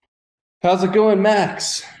How's it going,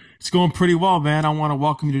 Max? It's going pretty well, man. I want to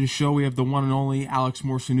welcome you to the show. We have the one and only Alex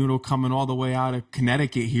Morsanudo coming all the way out of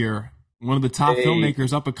Connecticut here. One of the top Hey,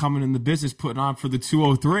 filmmakers up and coming in the business, putting on for the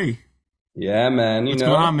 203. yeah, man, What's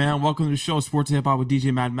going on, man? Welcome to the show, Sports Hip Hop with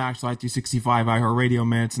DJ Mad Max, Live 365, iHeartRadio,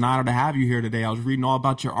 man. It's an honor to have you here today. I was reading all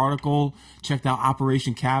about your article, checked out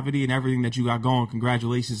Operation Cavity and everything that you got going.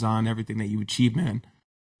 Congratulations on everything that you achieved, man.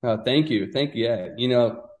 thank you. Thank you.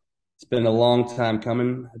 Yeah, it's been a long time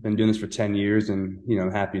coming. I've been doing this for 10 years and,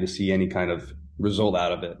 I'm happy to see any kind of result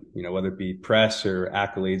out of it, whether it be press or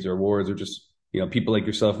accolades or awards or just, people like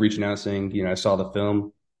yourself reaching out saying, I saw the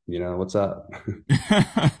film, what's up?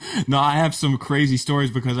 No, I have some crazy stories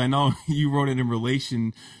because I know you wrote it in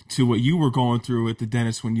relation to what you were going through at the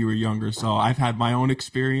dentist when you were younger. So I've had my own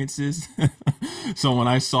experiences. So when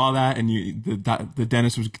I saw that and the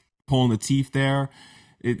dentist was pulling the teeth there,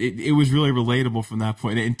 it was really relatable from that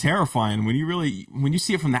point and terrifying when you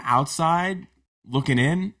see it from the outside looking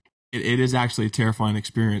in. It is actually a terrifying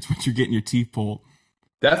experience when you're getting your teeth pulled.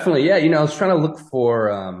 Definitely. Yeah. I was trying to look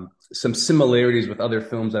for some similarities with other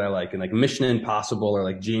films that I like, and like Mission Impossible or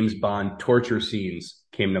like James Bond torture scenes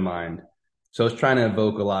came to mind. So I was trying to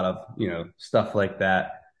evoke a lot of, stuff like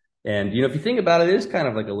that. And, if you think about it, it is kind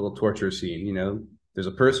of like a little torture scene. There's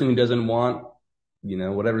a person who doesn't want,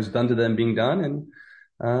 whatever's done to them being done. And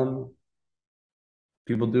um,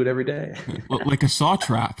 people do it every day. Like a saw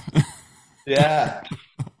trap. Yeah.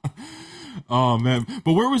 Oh man.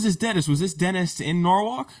 But where was this dentist? Was this dentist in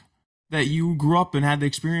Norwalk that you grew up and had the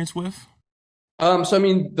experience with? So I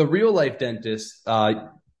mean, the real life dentist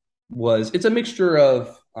it's a mixture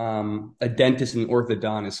of a dentist and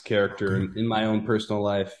orthodontist character Okay. in my own personal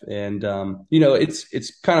life, and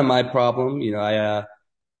it's kind of my problem. I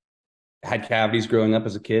had cavities growing up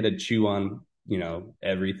as a kid. I'd chew on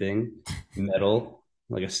everything, metal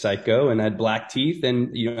like a psycho, and I had black teeth,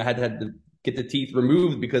 and I had to get the teeth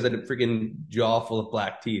removed because I had a freaking jaw full of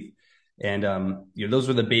black teeth, and those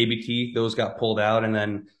were the baby teeth. Those got pulled out, and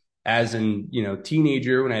then as in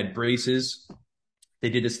teenager when I had braces, they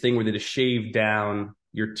did this thing where they just shaved down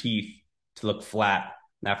your teeth to look flat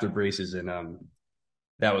after braces, and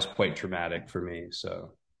that was quite traumatic for me.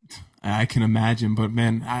 So I can imagine, but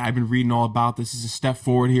man, I've been reading all about this. It's a step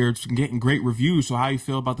forward here. It's been getting great reviews. So how you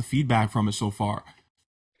feel about the feedback from it so far?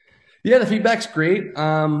 yeah, the feedback's great.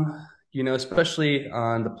 Especially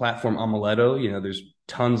on the platform Omeletto, there's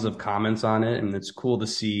tons of comments on it, and it's cool to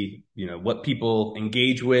see, what people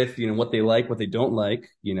engage with, what they like, what they don't like,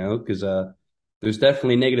 because there's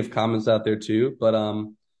definitely negative comments out there too. But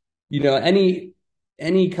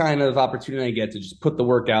any kind of opportunity I get to just put the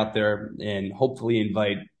work out there and hopefully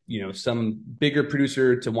invite, some bigger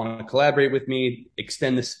producer to want to collaborate with me,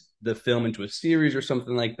 extend the film into a series or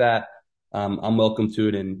something like that. I'm welcome to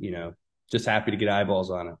it, and just happy to get eyeballs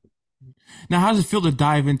on it. Now, how does it feel to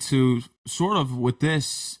dive into sort of with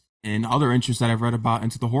this and other interests that I've read about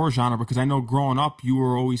into the horror genre? Because I know growing up, you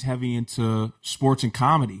were always heavy into sports and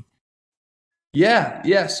comedy, Yeah,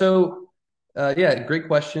 yeah. So, yeah, great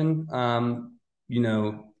question.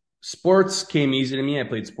 Sports came easy to me. I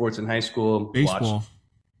played sports in high school, watched baseball.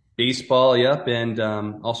 baseball, yep, and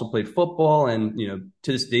also played football. And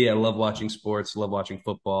to this day, I love watching sports, love watching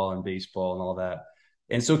football and baseball and all that.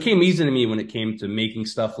 And so it came easy to me when it came to making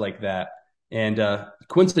stuff like that. And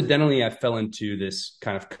coincidentally, I fell into this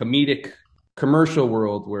kind of comedic commercial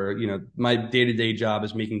world where my day-to-day job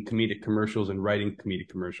is making comedic commercials and writing comedic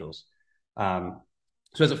commercials. Um,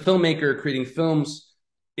 so as a filmmaker, creating films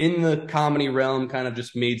in the comedy realm kind of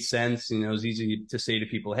just made sense. It was easy to say to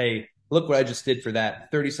people, "Hey, look what I just did for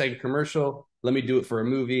that 30-second commercial. Let me do it for a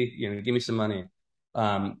movie. Give me some money."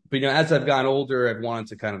 But as I've gotten older, I've wanted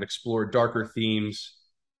to kind of explore darker themes,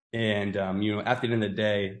 and at the end of the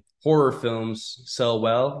day, horror films sell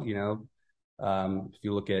well. If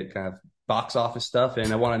you look at kind of box office stuff,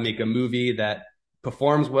 and I want to make a movie that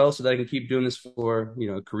performs well so that I can keep doing this for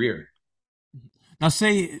a career. Now,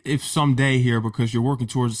 say if someday here, because you're working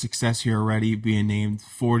towards success here already, being named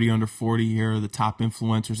 40 under 40 here, the top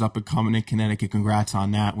influencers up and coming in Connecticut. Congrats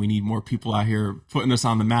on that. We need more people out here putting us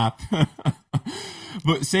on the map.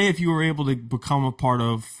 But say if you were able to become a part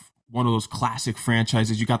of one of those classic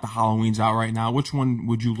franchises, you got the Halloweens out right now. Which one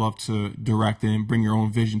would you love to direct and bring your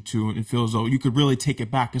own vision to and feel as though you could really take it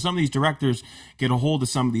back? Because some of these directors get a hold of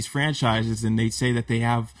some of these franchises and they say that they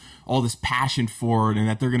have all this passion for it and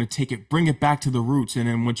that they're going to take it, bring it back to the roots. And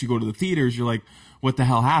then once you go to the theaters, you're like, what the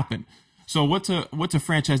hell happened? So what's a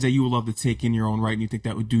franchise that you would love to take in your own right and you think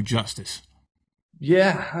that would do justice?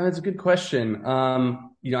 Yeah, that's a good question.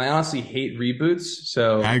 I honestly hate reboots, I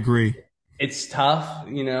so agree. it's tough.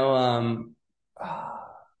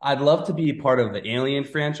 I'd love to be part of the Alien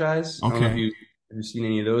franchise. I don't know if Okay. you've seen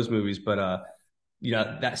any of those movies, but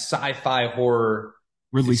that sci-fi horror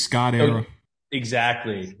Ridley is Scott so era.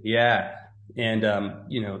 exactly, yeah. And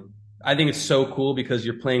I think it's so cool because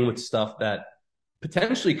you're playing with stuff that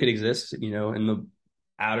potentially could exist, in the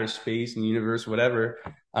outer space and universe, whatever.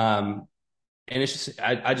 And it's just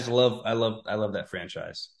I just love that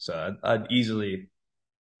franchise. So I'd easily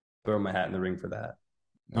throw my hat in the ring for that.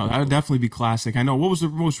 No, That'd be that would cool. definitely be classic. I know. What was the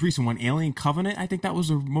most recent one? Alien Covenant? I think that was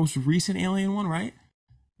the most recent Alien one, right?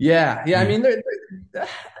 Yeah, yeah. I Yeah. mean, they're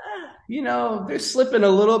they're slipping a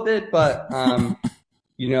little bit, but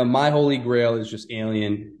my holy grail is just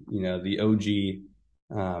Alien. The OG.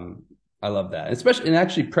 Um, I love that, especially and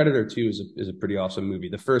actually Predator 2 is a pretty awesome movie.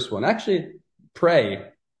 The first one, actually,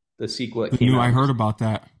 Prey, the sequel that The came new, I out heard recently, about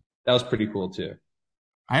that. that was pretty cool too.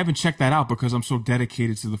 I haven't checked that out because I'm so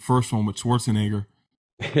dedicated to the first one with Schwarzenegger.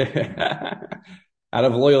 Out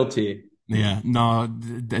of loyalty. Yeah, no,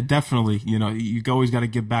 definitely. You always got to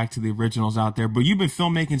get back to the originals out there. But you've been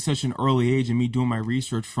filmmaking at such an early age, and me doing my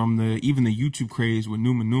research from the even the YouTube craze with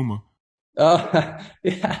Numa Numa. Oh,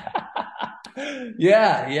 yeah.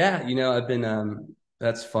 Yeah, yeah. I've been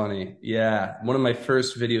that's funny. Yeah. One of my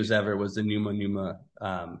first videos ever was the Numa Numa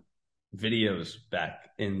videos back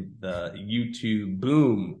in the YouTube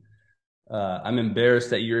boom. I'm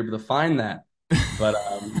embarrassed that you're able to find that. But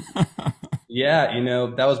yeah,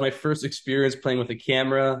 that was my first experience playing with a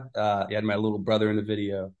camera. I had my little brother in the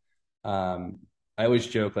video. Um, I always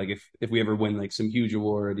joke like if we ever win like some huge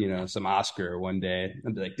award, some Oscar one day,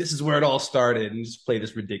 I'd be like, this is where it all started, and just play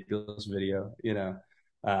this ridiculous video.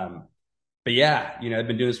 Um, but yeah, I've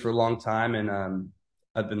been doing this for a long time, and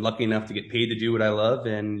I've been lucky enough to get paid to do what I love,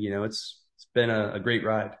 and it's been a great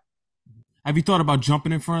ride. Have you thought about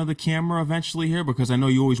jumping in front of the camera eventually here? Because I know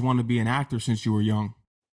you always wanted to be an actor since you were young.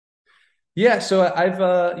 Yeah, so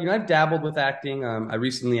I've dabbled with acting. I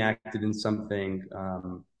recently acted in something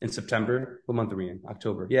in September. What month are we in?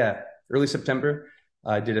 October. Yeah, early September.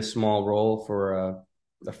 I did a small role for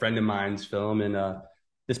a friend of mine's film, and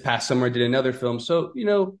this past summer I did another film. So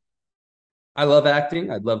I love acting.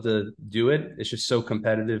 I'd love to do it. It's just so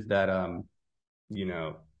competitive that you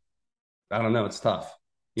know, I don't know. It's tough.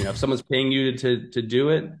 If someone's paying you to do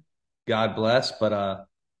it, God bless. But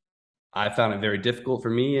I found it very difficult for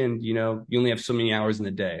me. And, you only have so many hours in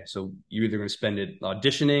the day. So you're either going to spend it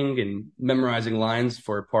auditioning and memorizing lines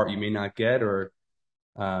for a part you may not get or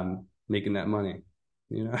making that money,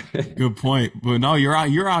 you know? Good point. But no, you're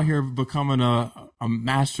out here becoming a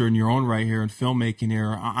master in your own right here in filmmaking here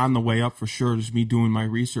on the way up for sure. Just me doing my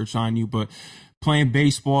research on you, but playing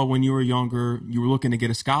baseball when you were younger, you were looking to get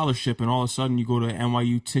a scholarship, and all of a sudden you go to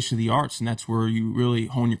NYU Tisch of the Arts, and that's where you really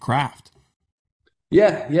hone your craft.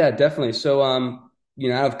 Yeah, yeah, definitely. So, out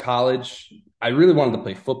of college, I really wanted to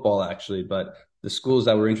play football actually, but the schools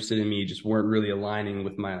that were interested in me just weren't really aligning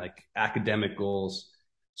with my like academic goals.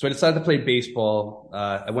 So I decided to play baseball.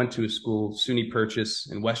 I went to a school, SUNY Purchase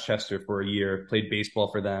in Westchester for a year, played baseball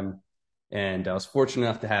for them. And I was fortunate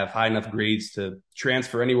enough to have high enough grades to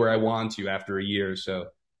transfer anywhere I wanted to after a year. So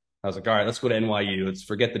I was like, all right, let's go to NYU. Let's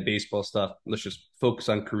forget the baseball stuff. Let's just focus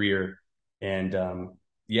on career. And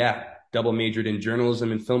yeah, double majored in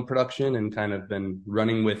journalism and film production and kind of been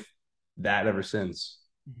running with that ever since.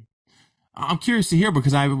 I'm curious to hear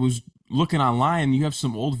because I was looking online. You have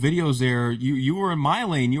some old videos there. You were in my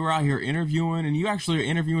lane. You were out here interviewing, and you actually are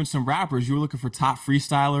interviewing some rappers. You were looking for top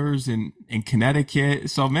freestylers in Connecticut.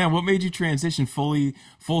 So, man, what made you transition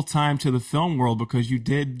full time to the film world? Because you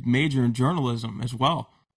did major in journalism as well.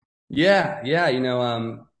 Yeah, yeah.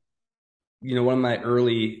 One of my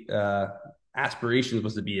early aspirations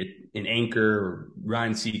was to be an anchor or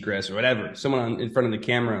Ryan Seacrest or whatever, someone in front of the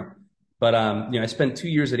camera. But I spent 2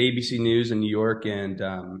 years at ABC News in New York and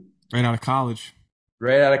Right out of college.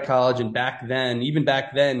 right out of college. And even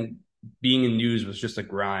back then, being in news was just a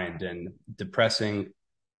grind and depressing.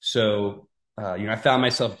 So, I found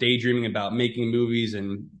myself daydreaming about making movies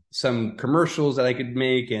and some commercials that I could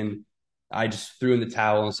make. And I just threw in the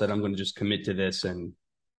towel and said, I'm going to just commit to this and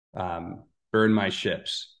burn my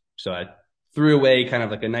ships. So I threw away kind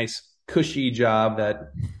of like a nice cushy job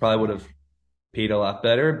that probably would have paid a lot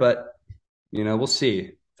better, but we'll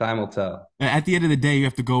see. Time will tell. At the end of the day, you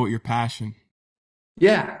have to go with your passion.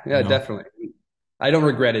 Yeah, You yeah, know. definitely. I don't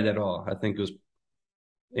regret it at all. I think it was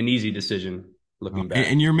an easy decision looking back.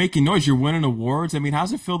 And you're making noise. You're winning awards. I mean,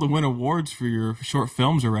 how's it feel to win awards for your short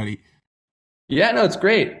films already? Yeah, no, it's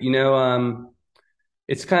great.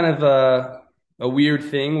 It's kind of a weird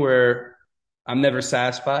thing where I'm never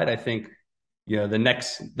satisfied. I think, the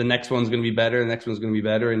next one's going to be better. The next one's going to be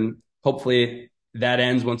better. And hopefully that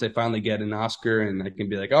ends once I finally get an Oscar and I can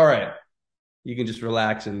be like, all right, you can just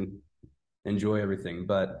relax and enjoy everything.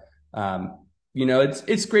 But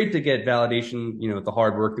it's great to get validation, with the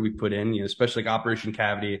hard work that we put in, especially like Operation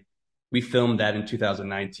Cavity. We filmed that in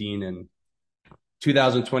 2019 and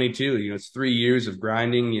 2022. It's 3 years of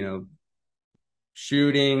grinding,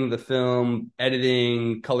 shooting the film,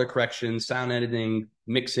 editing, color correction, sound editing,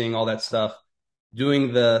 mixing, all that stuff,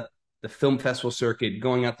 doing the film festival circuit,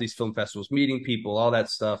 going out to these film festivals, meeting people, all that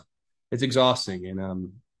stuff. It's exhausting,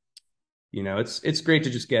 and it's great to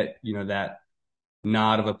just get that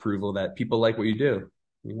nod of approval that people like what you do.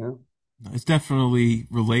 You know. It's definitely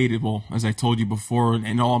relatable, as I told you before, and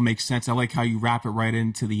it all makes sense. I like how you wrap it right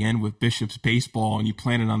into the end with Bishop's baseball, and you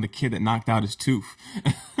planted on the kid that knocked out his tooth.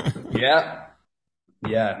 Yeah,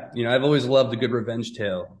 yeah. I've always loved a good revenge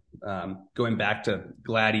tale. Going back to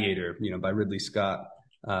Gladiator, by Ridley Scott.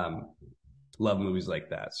 Love movies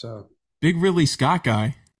like that. So Big Ridley Scott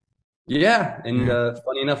guy. yeah, and Yeah.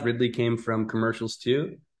 funny enough, Ridley came from commercials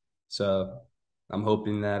too. So I'm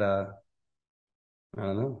hoping that I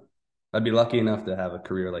don't know. I'd be lucky enough to have a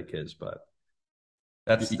career like his, but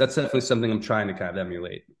that's definitely something I'm trying to kind of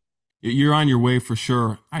emulate. You're on your way for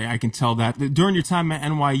sure. I can tell that. During your time at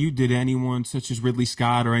NYU, did anyone such as Ridley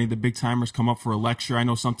Scott or any of the big timers come up for a lecture? I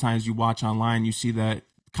know sometimes you watch online, you see that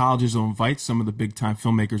colleges will invite some of the big time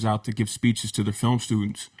filmmakers out to give speeches to their film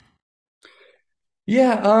students.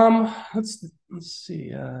 Yeah, let's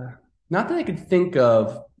see. Not that I could think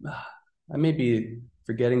of. I may be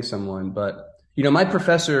forgetting someone, but my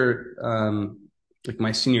professor, like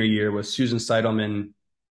my senior year, was Susan Seidelman.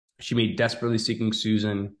 She made Desperately Seeking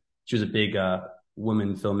Susan. She was a big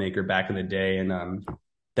woman filmmaker back in the day, and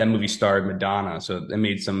that movie starred Madonna, so it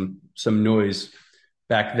made some noise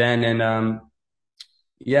back then. And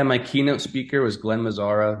yeah, my keynote speaker was Glenn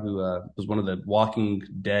Mazzara, who was one of the Walking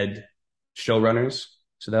Dead showrunners.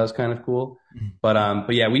 So that was kind of cool. But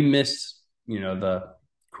yeah, we missed the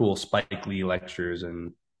cool Spike Lee lectures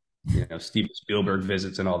and Steven Spielberg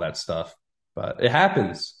visits and all that stuff. But it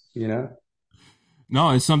happens. No,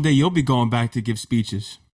 and someday you'll be going back to give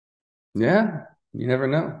speeches. Yeah, you never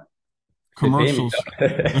know. They pay me. Commercials.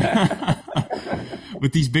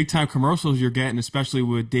 With these big time commercials you're getting, especially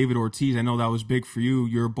with David Ortiz, I know that was big for you.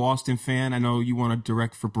 You're a Boston fan. I know you want to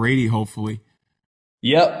direct for Brady, hopefully.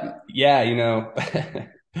 Yep. Yeah.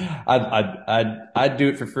 I'd do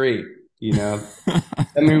it for free.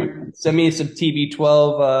 Send me some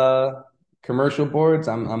TB12 commercial boards.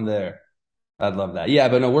 I'm there. I'd love that. Yeah,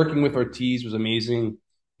 but no, working with Ortiz was amazing.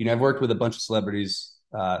 I've worked with a bunch of celebrities,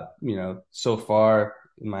 so far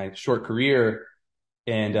in my short career,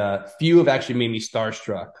 and few have actually made me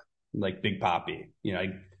starstruck, like Big Papi. I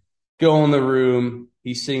go in the room,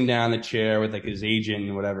 he's sitting down in the chair with like his agent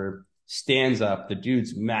and whatever, stands up, the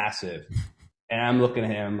dude's massive, and I'm looking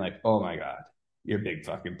at him like, oh my god, you're Big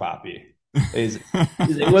fucking Papi. He's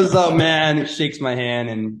like, what's up, man? He shakes my hand,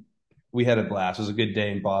 and we had a blast. It was a good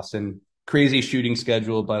day in Boston. Crazy shooting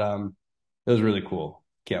schedule, but it was really cool.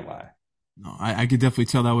 Can't lie. No, I could definitely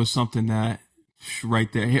tell that was something that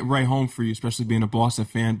right there hit right home for you, especially being a Boston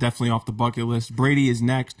fan. Definitely off the bucket list. Brady is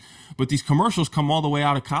next, but these commercials come all the way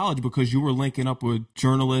out of college because you were linking up with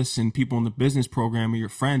journalists and people in the business program and your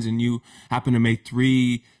friends, and you happened to make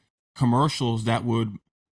three commercials that would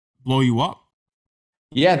blow you up.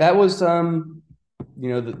 Yeah, that was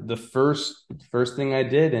the first thing I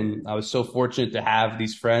did, and I was so fortunate to have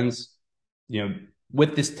these friends,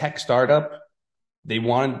 with this tech startup. They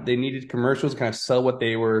needed commercials to kind of sell what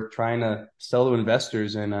they were trying to sell to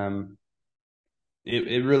investors, and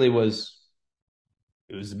it really was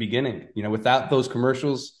the beginning. Without those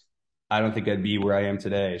commercials, I don't think I'd be where I am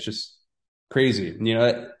today. It's just crazy.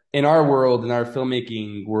 In our world, in our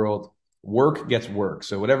filmmaking world, work gets work.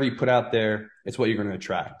 So whatever you put out there, it's what you're going to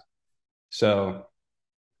attract. So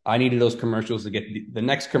I needed those commercials to get the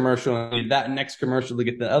next commercial, and I needed that next commercial to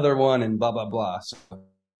get the other one, and blah blah blah. So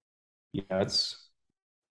it's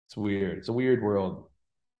weird. It's a weird world.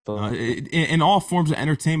 So, In all forms of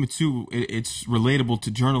entertainment too, it's relatable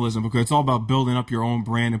to journalism because it's all about building up your own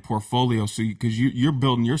brand and portfolio. So because you're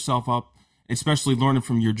building yourself up, especially learning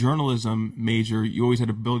from your journalism major, you always had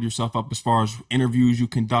to build yourself up as far as interviews you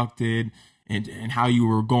conducted and how you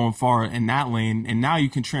were going far in that lane. And now you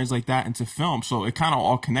can translate that into film. So it kind of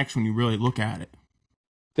all connects when you really look at it.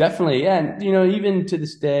 definitely, yeah. And even to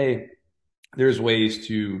this day, there's ways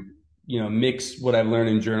to mix what I've learned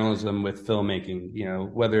in journalism with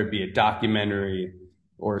filmmaking. Whether it be a documentary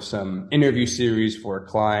or some interview series for a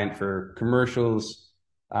client for commercials.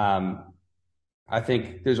 Um, I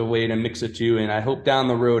think there's a way to mix it too, and I hope down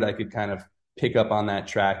the road I could kind of pick up on that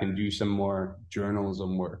track and do some more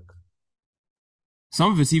journalism work.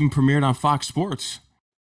 Some of it's even premiered on Fox Sports.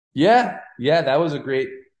 Yeah, yeah, that was a great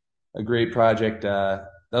project. That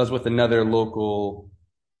was with another local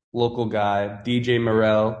guy, DJ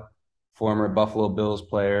Morrell, former Buffalo Bills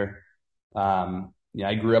player. Yeah,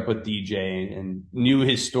 I grew up with DJ and knew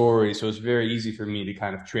his story, so it was very easy for me to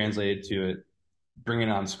kind of translate it to it, bring it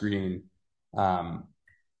on screen. Um,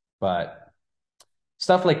 but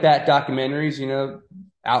stuff like that, documentaries,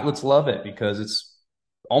 outlets love it because it's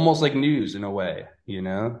almost like news in a way,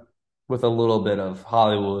 with a little bit of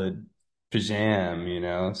Hollywood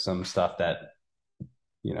pizzazz, some stuff that,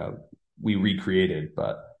 you know, we recreated.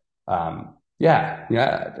 But yeah,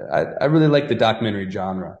 I really like the documentary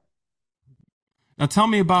genre. Now tell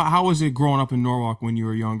me about how was it growing up in Norwalk when you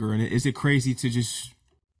were younger? And is it crazy to just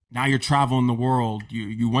now you're traveling the world?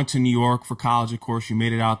 You went to New York for college, of course, you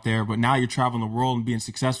made it out there, but now you're traveling the world and being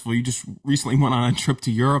successful. You just recently went on a trip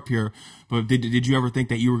to Europe here, but did you ever think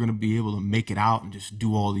that you were going to be able to make it out and just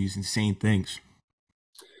do all these insane things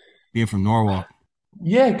being from Norwalk?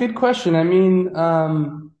 Yeah, good question. I mean,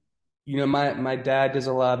 my dad does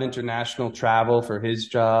a lot of international travel for his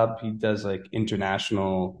job. He does like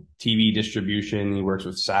international TV distribution. He works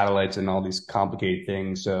with satellites and all these complicated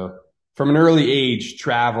things. So from an early age,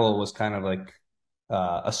 travel was kind of like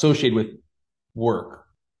associated with work,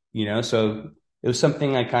 So it was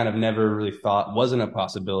something I kind of never really thought wasn't a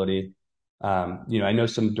possibility. I know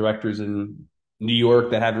some directors in New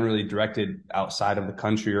York that haven't really directed outside of the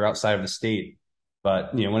country or outside of the state.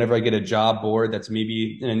 But, whenever I get a job board that's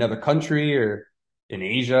maybe in another country or in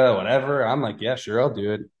Asia, whatever, I'm like, yeah, sure, I'll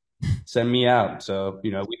do it. Send me out. So,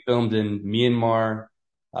 we filmed in Myanmar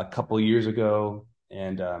a couple of years ago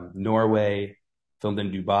and Norway, filmed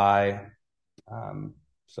in Dubai.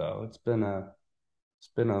 So it's been a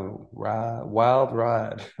wild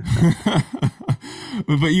ride.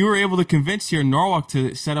 But you were able to convince here in Norwalk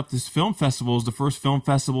to set up this film festival. It's the first film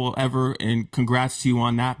festival ever, and congrats to you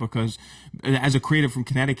on that. Because as a creative from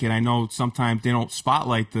Connecticut, I know sometimes they don't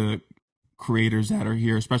spotlight the creators that are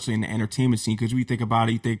here, especially in the entertainment scene. Because we think about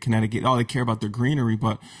it, you think Connecticut, oh, they care about their greenery.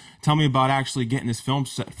 But tell me about actually getting this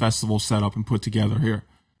festival set up and put together here.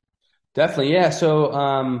 Definitely, yeah.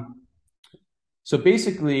 So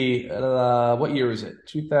basically, what year was it?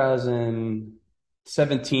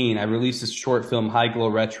 2017. I released this short film, High Glow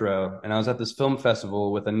Retro, and I was at this film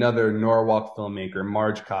festival with another Norwalk filmmaker,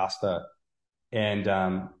 Marge Costa, and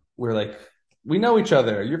we're like, we know each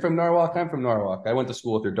other. You're from Norwalk. I'm from Norwalk. I went to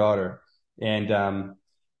school with her daughter, and the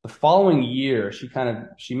following year, she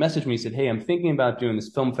messaged me, said, "Hey, I'm thinking about doing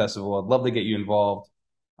this film festival. I'd love to get you involved.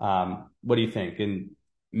 What do you think?" And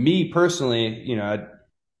me personally,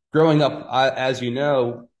 growing up, as you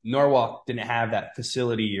know, Norwalk didn't have that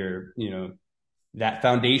facility or, that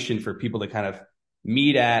foundation for people to kind of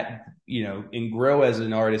meet at, and grow as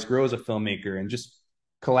an artist, grow as a filmmaker, and just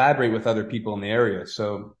collaborate with other people in the area.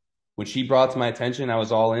 So when she brought it to my attention, I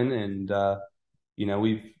was all in. And, I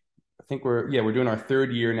think we're doing our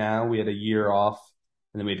third year now. We had a year off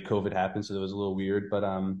and then we had COVID happen. So it was a little weird, but,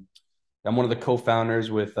 I'm one of the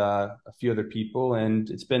co-founders with a few other people, and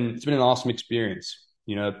it's been an awesome experience.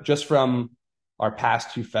 Just from our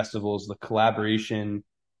past two festivals, the collaboration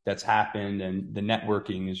that's happened and the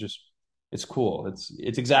networking is just it's cool.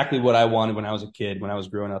 It's exactly what I wanted when I was a kid, when I was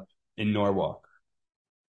growing up in Norwalk.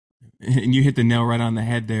 And you hit the nail right on the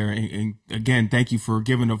head there. And again, thank you for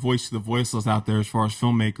giving a voice to the voiceless out there as far as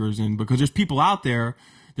filmmakers. And because there's people out there,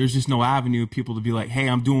 there's just no avenue of people to be like, hey,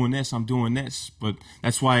 I'm doing this, I'm doing this. But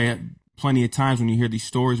that's why plenty of times when you hear these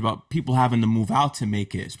stories about people having to move out to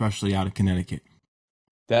make it, especially out of Connecticut.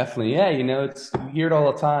 Definitely, yeah. You hear it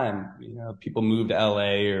all the time. People move to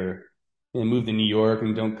LA or move to New York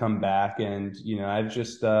and don't come back. And I've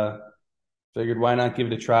just figured why not give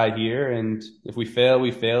it a try here? And if we fail,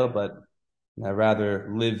 we fail. But I'd rather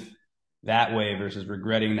live that way versus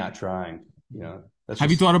regretting not trying. That's Have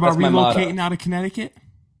you just thought about that's my relocating motto. out of Connecticut?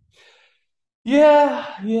 Yeah,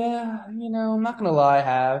 yeah. I'm not gonna lie, I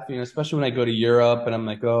have. Especially when I go to Europe and I'm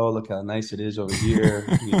like, oh, look how nice it is over here.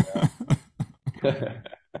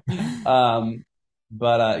 Um,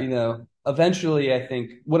 but eventually, I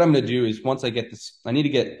think what I'm going to do is once I get this, I need to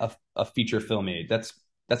get a feature film made. That's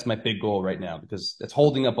my big goal right now because it's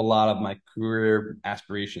holding up a lot of my career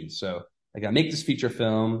aspirations. So I got to make this feature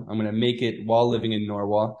film. I'm going to make it while living in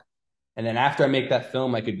Norwalk, and then after I make that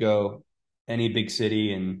film, I could go any big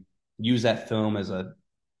city and use that film as a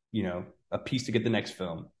piece to get the next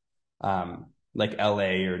film, like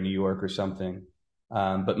LA or New York or something.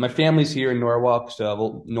 But my family's here in Norwalk,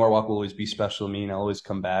 so Norwalk will always be special to me, and I'll always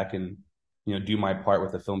come back and do my part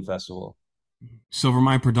with the film festival.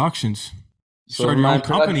 Silvermine Productions. You started your own Silvermine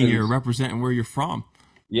company here Productions, representing where you're from.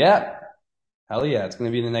 yeah, Hell yeah, it's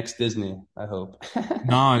gonna be the next Disney, I hope.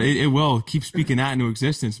 No, it will. Keep speaking that into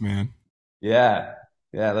existence, man. Yeah,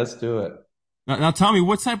 yeah, let's do it. Now, tell me,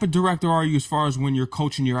 what type of director are you as far as when you're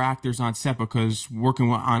coaching your actors on set? Because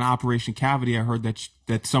on Operation Cavity, I heard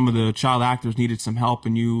that some of the child actors needed some help,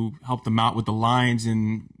 and you helped them out with the lines,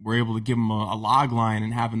 and were able to give them a log line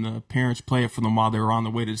and having the parents play it for them while they were on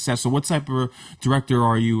the way to the set. So, what type of director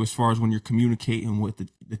are you as far as when you're communicating with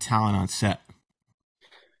the talent on set?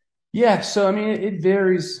 Yeah, so I mean, it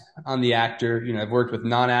varies on the actor. You know, I've worked with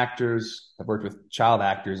non-actors, I've worked with child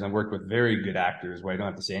actors, I've worked with very good actors where I don't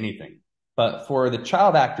have to say anything. But for the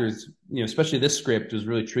child actors, you know, especially this script was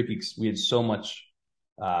really tricky because we had so much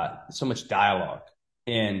dialogue,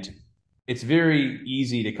 and it's very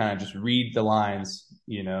easy to kind of just read the lines,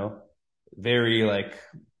 you know, very like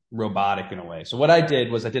robotic in a way. So what I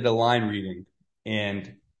did was I did a line reading,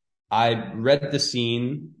 and I read the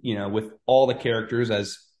scene, you know, with all the characters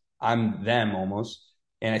as I'm them almost.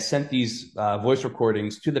 And I sent these voice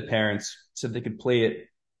recordings to the parents so they could play it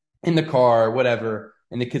in the car, or whatever,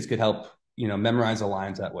 and the kids could help, you know, memorize the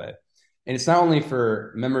lines that way. And it's not only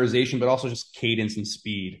for memorization, but also just cadence and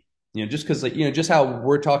speed. You know, just because, like, you know, just how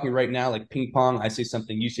we're talking right now, like ping pong, I say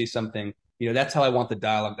something, you say something, you know, that's how I want the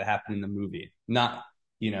dialogue to happen in the movie. Not,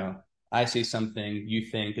 you know, I say something, you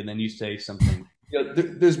think, and then you say something. You know,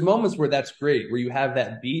 there's moments where that's great, where you have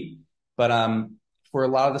that beat, but for a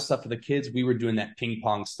lot of the stuff for the kids, we were doing that ping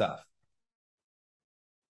pong stuff.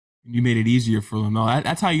 You made it easier for them. No,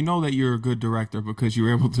 that's how you know that you're a good director because you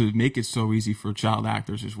were able to make it so easy for child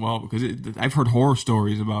actors as well. Because I've heard horror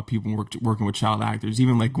stories about people working with child actors.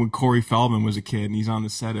 Even like when Corey Feldman was a kid and he's on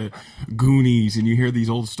the set of Goonies, and you hear these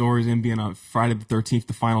old stories, him being on Friday the 13th,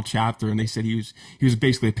 the final chapter, and they said he was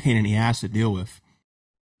basically a pain in the ass to deal with.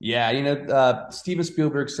 Yeah, you know, Steven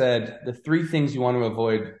Spielberg said the three things you want to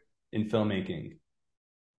avoid in filmmaking: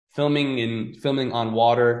 filming on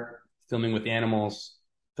water, filming with animals,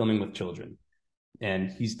 filming with children.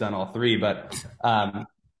 And he's done all three. But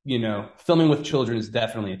you know, filming with children is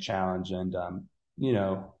definitely a challenge, and you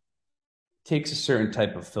know, takes a certain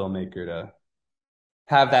type of filmmaker to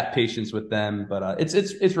have that patience with them. But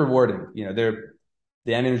it's rewarding. You know,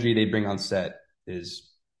 the energy they bring on set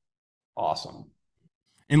is awesome.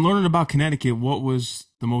 And learning about Connecticut, what was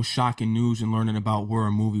the most shocking news in learning about where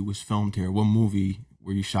a movie was filmed here? What movie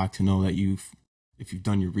were you shocked to know that if you've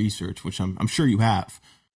done your research, which I'm sure you have,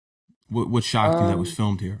 what shocked you that was Um,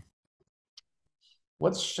 filmed here?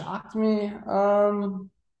 what shocked me?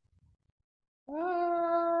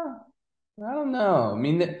 I don't know. I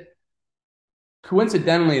mean,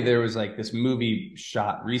 coincidentally, there was like this movie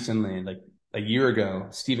shot recently, like a year ago,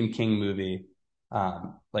 Stephen King movie,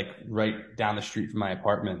 like right down the street from my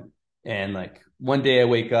apartment. And like one day I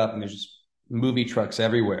wake up and there's just movie trucks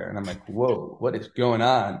everywhere, and I'm like, whoa, what is going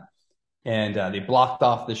on? And they blocked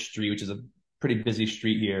off the street, which is a pretty busy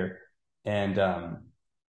street here. And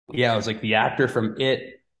yeah, it was like the actor from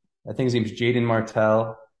It. I think his name's Jaden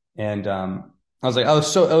Martell. And I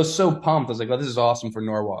was so pumped. I was like, oh, this is awesome for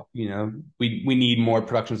Norwalk. You know, we need more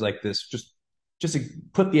productions like this. Just to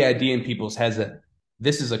put the idea in people's heads that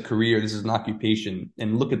this is a career, this is an occupation,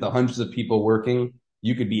 and look at the hundreds of people working.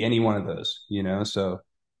 You could be any one of those, you know. So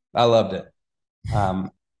I loved it.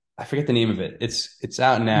 Um, I forget the name of it. It's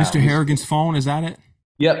out now. Mr. Harrigan's Phone, is that it?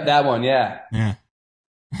 Yep, that one. Yeah, Yeah.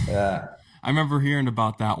 yeah. I remember hearing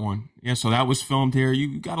about that one. Yeah, so that was filmed here.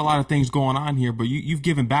 You got a lot of things going on here, but you've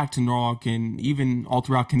given back to Norwalk and even all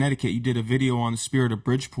throughout Connecticut. You did a video on the spirit of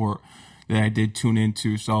Bridgeport that I did tune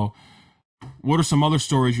into. So, what are some other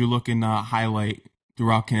stories you're looking to highlight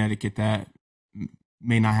throughout Connecticut that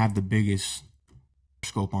may not have the biggest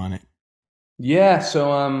scope on it? Yeah,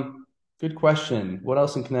 so good question. What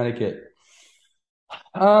else in Connecticut?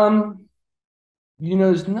 Um, you know,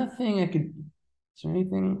 there's nothing I could, is there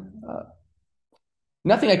anything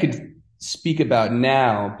nothing I could speak about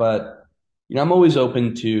now, but you know, I'm always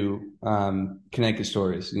open to Connecticut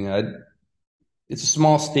stories. You know, it's a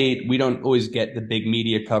small state. We don't always get the big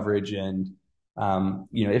media coverage, and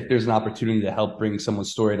you know, if there's an opportunity to help bring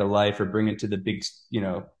someone's story to life or bring it to the big, you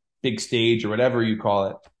know, big stage or whatever you call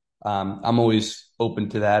it, I'm always open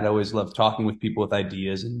to that. I always love talking with people with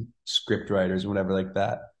ideas and script writers and whatever like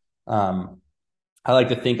that. Um, I like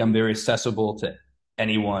to think I'm very accessible to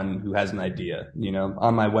anyone who has an idea. You know,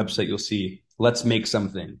 on my website, you'll see, let's make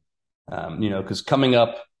something. You know, because coming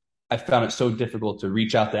up, I found it so difficult to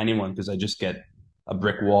reach out to anyone because I just get a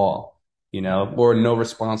brick wall, you know, or no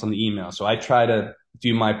response on the email. So I try to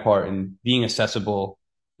do my part in being accessible.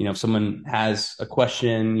 You know, if someone has a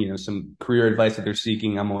question, you know, some career advice that they're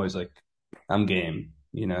seeking, I'm always like, I'm game,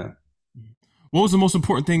 you know. What was the most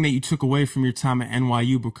important thing that you took away from your time at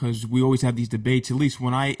NYU? Because we always have these debates. At least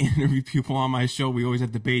when I interview people on my show, we always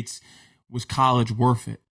have debates. Was college worth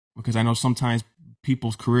it? Because I know sometimes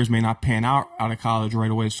people's careers may not pan out of college right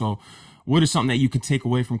away. So, what is something that you can take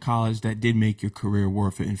away from college that did make your career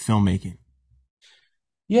worth it in filmmaking?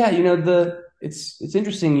 Yeah, it's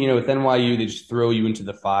interesting, with NYU they just throw you into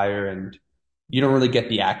the fire and you don't really get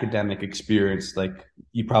the academic experience like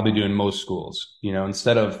you probably do in most schools.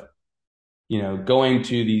 Instead of, going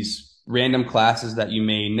to these random classes that you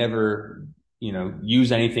may never,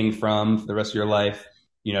 use anything from for the rest of your life,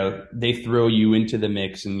 they throw you into the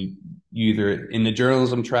mix and you either in the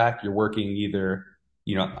journalism track, you're working either,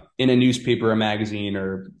 in a newspaper or magazine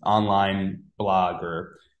or online blog,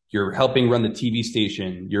 or you're helping run the TV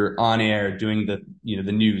station, you're on air doing the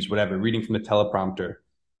news, whatever, reading from the teleprompter.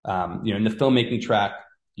 In the filmmaking track,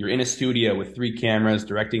 you're in a studio with three cameras,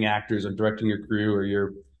 directing actors or directing your crew, or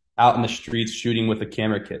you're out in the streets shooting with a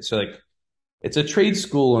camera kit. So like it's a trade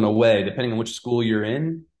school in a way, depending on which school you're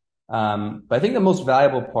in. But I think the most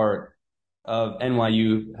valuable part of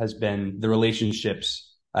NYU has been the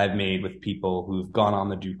relationships I've made with people who've gone on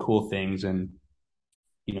to do cool things. And,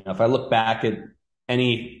 if I look back at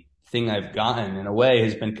anything I've gotten in a way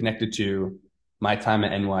has been connected to my time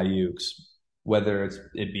at NYU, whether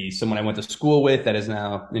it be someone I went to school with that is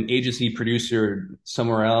now an agency producer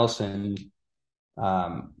somewhere else, and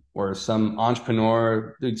or some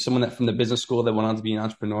entrepreneur, someone that from the business school that went on to be an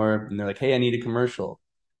entrepreneur, and they're like, "Hey, I need a commercial."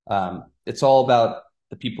 It's all about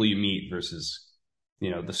the people you meet versus,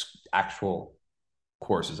 the actual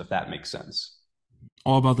courses, if that makes sense.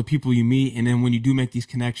 All about the people you meet, and then when you do make these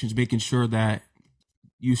connections, making sure that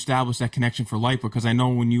you establish that connection for life. Because I know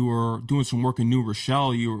when you were doing some work in New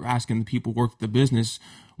Rochelle, you were asking the people who work at the business,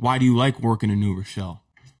 why do you like working in New Rochelle?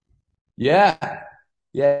 Yeah,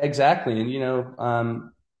 yeah, exactly.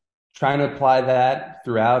 And trying to apply that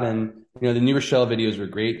throughout. And the New Rochelle videos were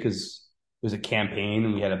great because it was a campaign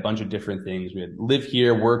and we had a bunch of different things. We had live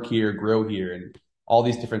here, work here, grow here, and all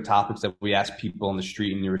these different topics that we asked people on the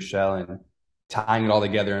street in New Rochelle, and tying it all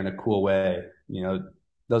together in a cool way. That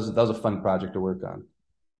was a fun project to work on.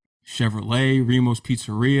 Chevrolet, Remo's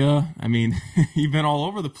Pizzeria. I mean, you've been all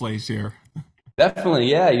over the place here. Definitely,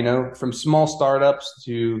 yeah. From small startups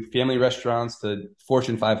to family restaurants to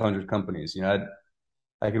Fortune 500 companies.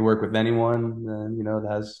 I could work with anyone, that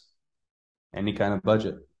has any kind of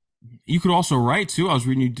budget. You could also write too. I was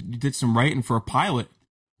reading you did some writing for a pilot.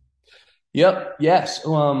 Yep. Yes.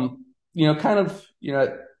 Kind of,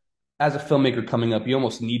 as a filmmaker coming up, you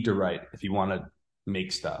almost need to write if you want to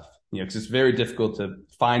make stuff, because it's very difficult to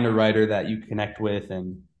find a writer that you connect with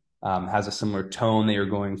and has a similar tone that you're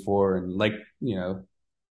going for and like, and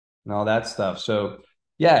all that stuff. So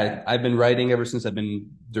yeah, I've been writing ever since I've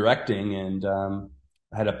been directing, and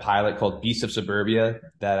I had a pilot called Beasts of Suburbia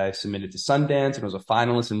that I submitted to Sundance and was a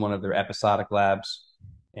finalist in one of their episodic labs.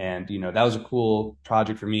 And, that was a cool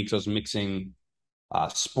project for me because I was mixing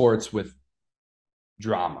sports with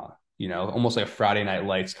drama, almost like a Friday Night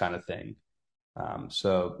Lights kind of thing.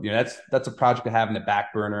 So, that's a project I have in the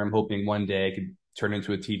back burner. I'm hoping one day I could turn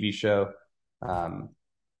into a TV show. It'd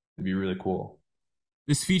be really cool.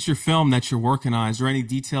 This feature film that you're working on, is there any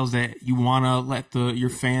details that you want to let your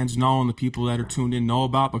fans know and the people that are tuned in know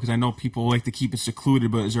about? Because I know people like to keep it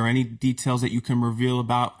secluded, but is there any details that you can reveal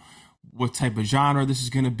about what type of genre this is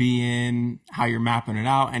going to be in, how you're mapping it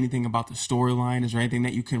out, anything about the storyline? Is there anything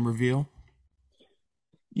that you can reveal?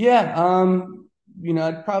 Yeah.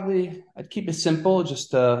 I'd keep it simple,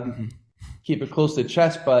 just Mhm. keep it close to the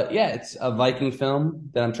chest. But yeah, it's a Viking film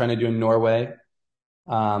that I'm trying to do in Norway,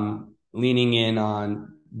 leaning in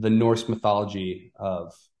on the Norse mythology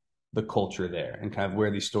of the culture there and kind of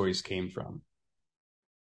where these stories came from.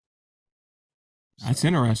 That's So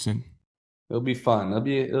interesting. it'll be fun.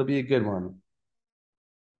 It'll be a good one.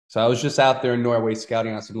 So I was just out there in Norway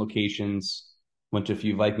scouting out some locations, went to a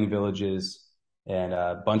few Viking villages and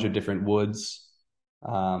a bunch of different woods,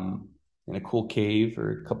 and a cool cave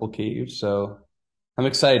or a couple caves. So I'm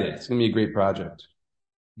excited. It's gonna be a great project.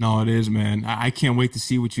 No, it is, man. I can't wait to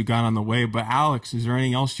see what you got on the way. But Alex, is there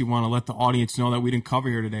anything else you want to let the audience know that we didn't cover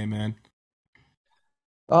here today, man?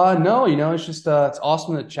 No, it's just it's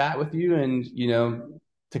awesome to chat with you and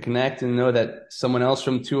to connect and know that someone else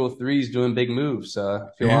from 203 is doing big moves. So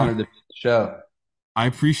I feel Yeah. honored to be on the show. I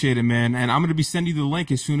appreciate it, man. And I'm going to be sending you the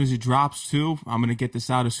link as soon as it drops, too. I'm going to get this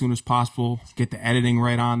out as soon as possible, get the editing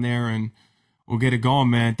right on there, and we'll get it going,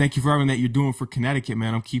 man. Thank you for everything that you're doing for Connecticut,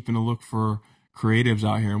 man. I'm keeping a look for creatives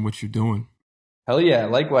out here and what you're doing. Hell yeah,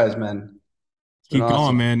 likewise, man. been Keep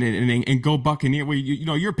going, awesome. man, and go Buccaneers. Well, you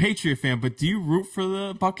know, you're a Patriot fan, but do you root for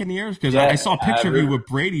the Buccaneers? Because I Yeah, saw a picture of you with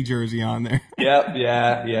Brady jersey on there. yep,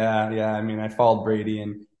 yeah. I mean, I followed Brady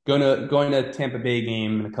and going to Tampa Bay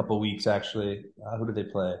game in a couple of weeks. Actually, who did they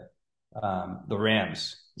play? The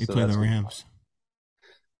Rams. You So play the that's gonna be fun. Rams.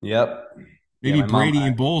 Yep. Yeah, Maybe my mom and Brady I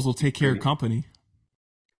and Bowles will take care of Brady. company.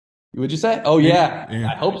 Would you say? Oh Maybe, yeah,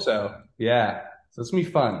 yeah. I hope so. Yeah, so it's gonna be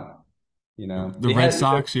fun. The They Red had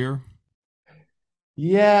Sox here.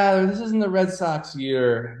 yeah. This isn't the Red Sox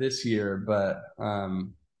year this year, but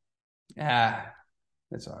yeah,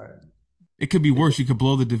 it's all right. It could be They worse. You could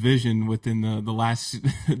blow the division within the last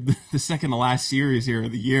the second to last series here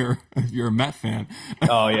of the year if you're a Met fan.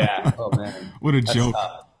 Oh yeah. Oh man, What a that's joke.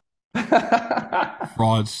 tough.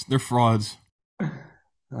 Frauds. They're frauds.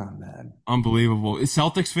 Oh man. Unbelievable. Is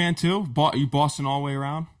Celtics fan too? You Boston all the way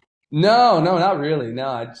around? No, not really. No,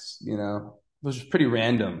 I just it was just pretty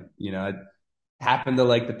random. I happened to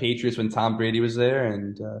like the Patriots when Tom Brady was there,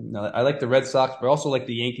 and no, I like the Red Sox, but also like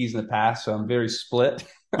the Yankees in the past. So I'm very split.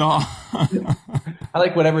 No. I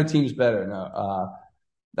like whatever team's better. No,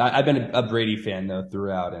 I've been a Brady fan though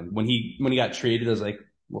throughout, and when he got traded, I was like,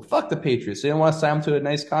 well, fuck the Patriots. They don't want to sign him to a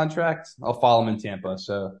nice contract. I'll follow him in Tampa.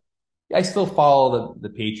 So yeah, I still follow the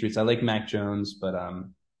Patriots. I like Mac Jones, but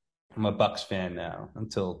I'm a Bucks fan now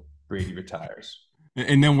until Brady retires.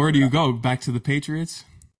 And then where do you go? Back to the Patriots?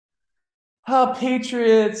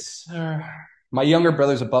 Patriots. My younger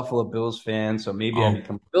brother's a Buffalo Bills fan, so maybe I Oh,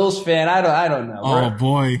 become a Bills fan. I don't know. oh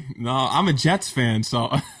boy. No, I'm a Jets fan, so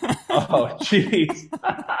Oh, jeez.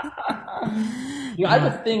 I have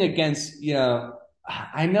uh, a thing against,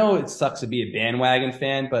 I know it sucks to be a bandwagon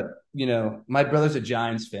fan, but my brother's a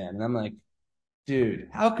Giants fan, and I'm like, dude,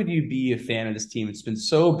 how could you be a fan of this team? It's been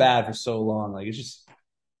so bad for so long. Like you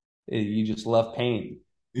just love pain,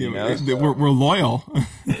 you know, So we're loyal.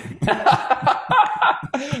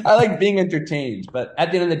 I like being entertained, but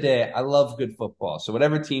at the end of the day, I love good football. So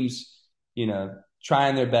whatever teams,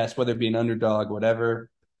 trying their best, whether it be an underdog, whatever,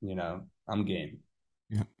 I'm game.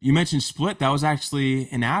 Yeah. You mentioned Split. That was actually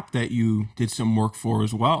an app that you did some work for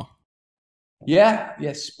as well. Yeah,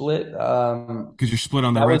 split. Because you're split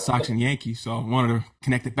on the That Red was Sox and Yankees, so I wanted to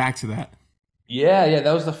connect it back to that. yeah,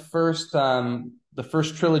 that was the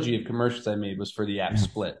first trilogy of commercials I made was for the app Yeah.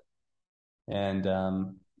 Split. And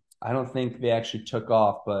I don't think they actually took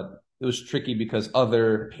off, but it was tricky because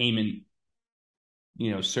other payment,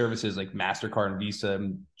 services like MasterCard and Visa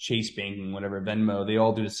and Chase Banking, whatever, Venmo, they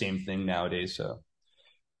all do the same thing nowadays. So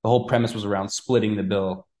the whole premise was around splitting the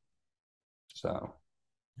bill. So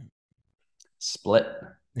split.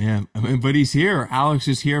 Yeah, but he's here. Alex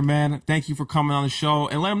is here, man. Thank you for coming on the show,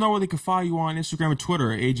 and let him know where they can follow you on Instagram and Twitter,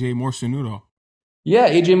 AJ Morsanudo. Yeah,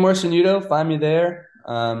 AJ Morsanudo, find me there.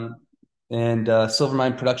 And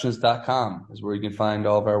silvermineproductions.com is where you can find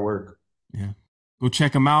all of our work. Yeah, go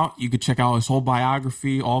check him out. You could check out his whole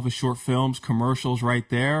biography, all of his short films, commercials, right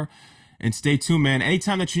there. And stay tuned, man.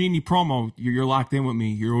 Anytime that you need any promo, you're locked in with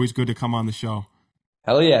me. You're always good to come on the show.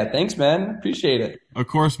 Hell yeah. Thanks, man. Appreciate it. Of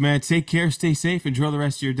course, man. Take care. Stay safe. Enjoy the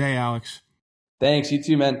rest of your day, Alex. Thanks. You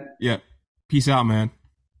too, man. Yeah. Peace out, man.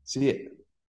 See you.